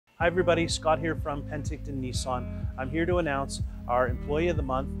Hi everybody, Scott here from Penticton Nissan. I'm here to announce our Employee of the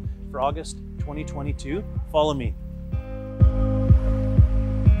Month for August 2022. Follow me.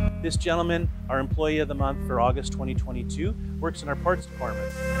 This gentleman, our Employee of the Month for August 2022, works in our parts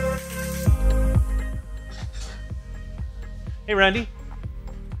department. Hey Randy.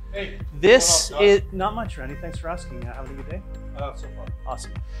 Hey. This is not much, Randy. Thanks for asking. Having a good day? So far.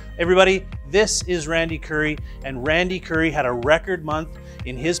 Awesome. Everybody, this is Randy Curry, and Randy Curry had a record month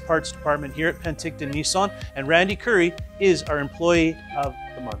in his parts department here at Penticton Nissan, and Randy Curry is our Employee of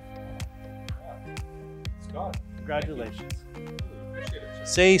the Month. Yeah. Scott. Congratulations. Really appreciate it.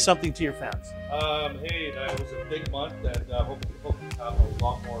 Say something to your fans. Hey, that was a big month, and hope to have a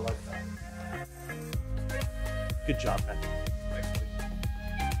lot more like that. Good job, man. Thanks,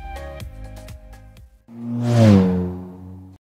 buddy.